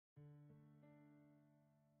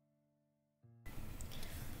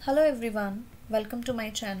Hello everyone, welcome to my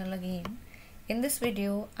channel again. In this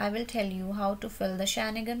video, I will tell you how to fill the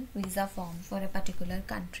Schengen visa form for a particular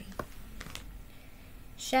country.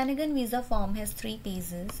 Schengen visa form has 3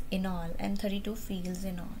 pages in all and 32 fields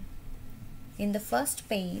in all. In the first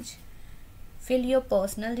page, fill your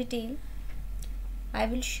personal detail. I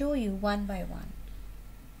will show you one by one.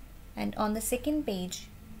 And on the second page,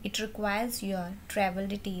 it requires your travel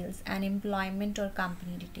details and employment or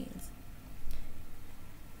company details.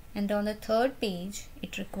 And on the third page,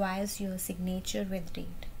 it requires your signature with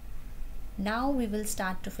date. Now we will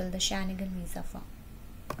start to fill the Schengen visa form.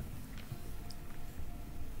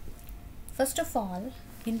 First of all,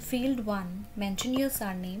 in field 1, mention your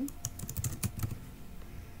surname.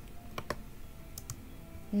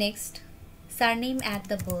 Next, surname at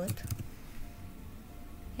the birth.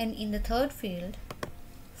 And in the third field,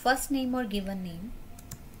 first name or given name.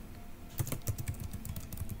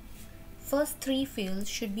 First 3 fields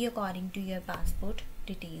should be according to your passport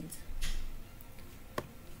details.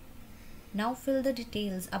 Now fill the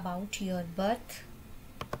details about your birth,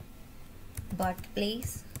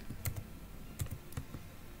 birthplace,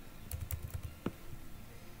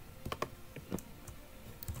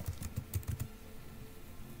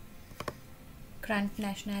 current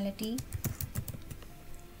nationality,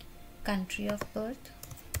 country of birth.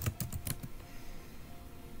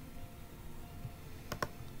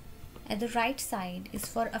 At the right side is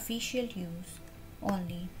for official use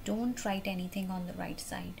only. Don't write anything on the right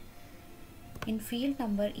side. In field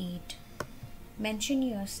number 8, mention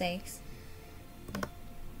your sex.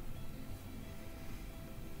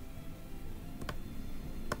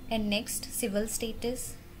 And next, civil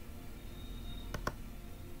status.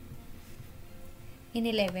 In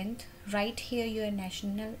 11th, write here your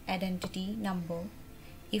national identity number,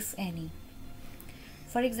 if any.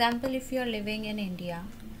 For example, if you are living in India,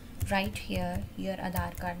 write here your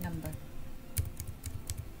Aadhaar card number.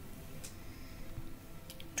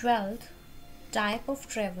 12th, type of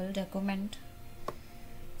travel document.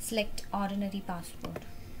 Select ordinary passport.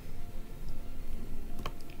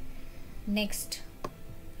 Next,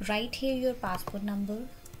 write here your passport number.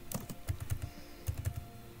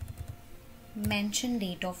 Mention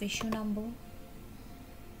date of issue number.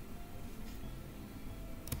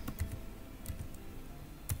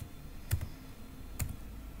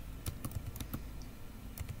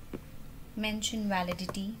 Mention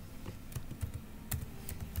validity.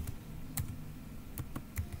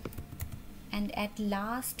 And at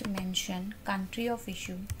last, mention country of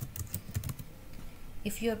issue.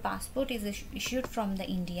 If your passport is issued from the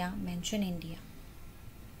India, mention India.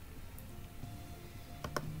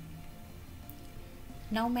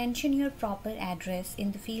 Now mention your proper address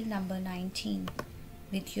in the field number 19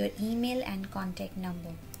 with your email and contact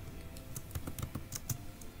number.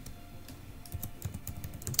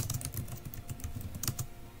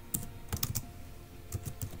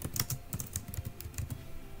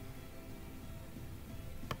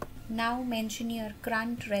 Now mention your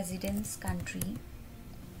current residence country.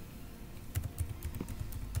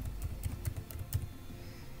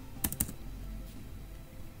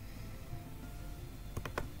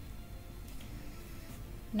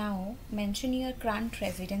 Now mention your current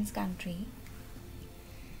residence country.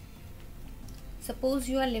 Suppose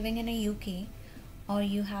you are living in a UK or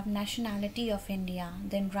you have nationality of India,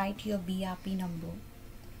 then write your BRP number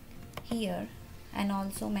here and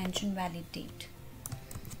also mention valid date.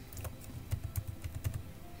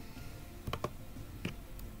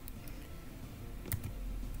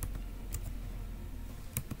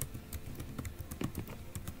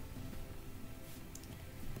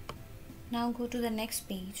 Now go to the next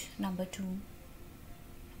page, number 2.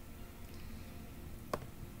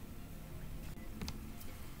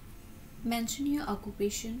 Mention your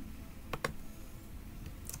occupation.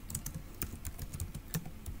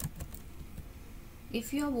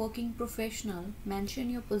 If you are working professional, mention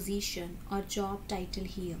your position or job title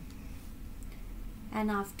here. And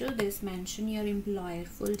after this, mention your employer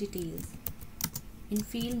full details in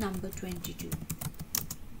field number 22.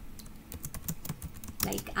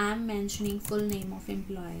 Like I am mentioning full name of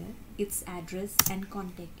employer, its address and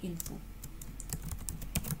contact info.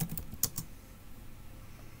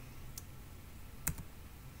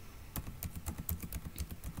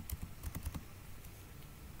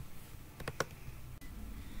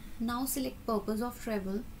 Now select purpose of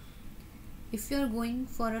travel. If you are going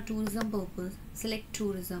for a tourism purpose, select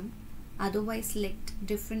tourism. Otherwise select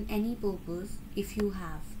different any purpose if you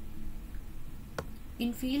have.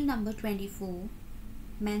 In field number 24,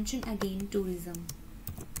 mention again tourism.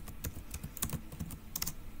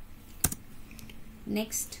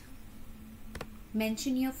 Next,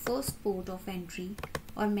 mention your first port of entry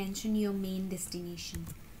or mention your main destination,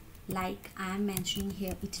 like I am mentioning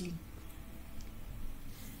here Italy.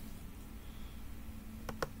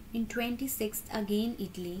 In 26th, again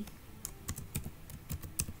Italy.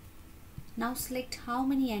 Now select how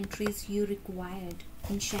many entries you required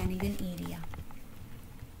in Schengen area.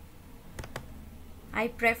 I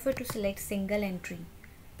prefer to select single entry.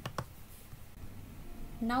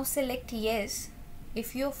 Now select yes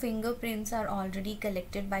if your fingerprints are already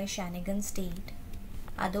collected by Schengen state,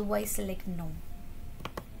 otherwise select no.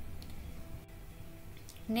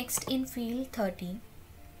 Next, in field 30,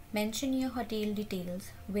 mention your hotel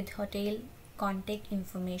details with hotel contact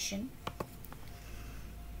information.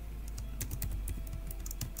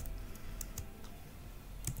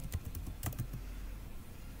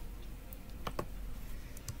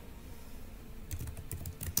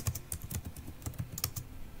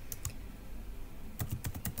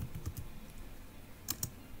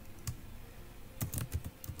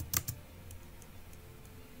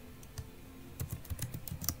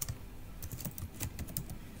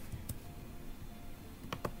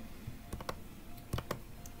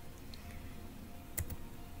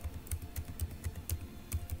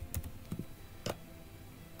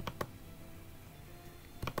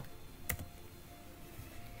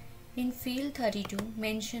 In field 32,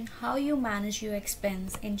 mention how you manage your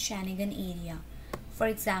expense in Schengen area. For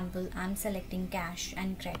example, I am selecting cash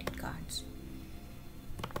and credit cards.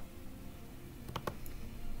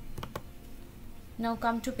 Now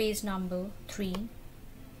come to page number 3.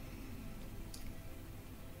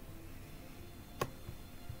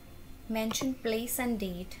 Mention place and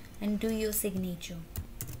date and do your signature.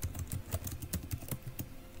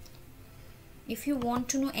 If you want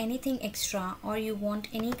to know anything extra or you want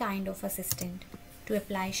any kind of assistant to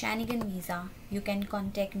apply Schengen visa, you can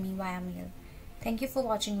contact me via mail. Thank you for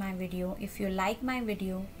watching my video. If you like my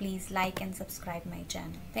video, please like and subscribe my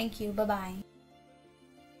channel. Thank you. Bye-bye.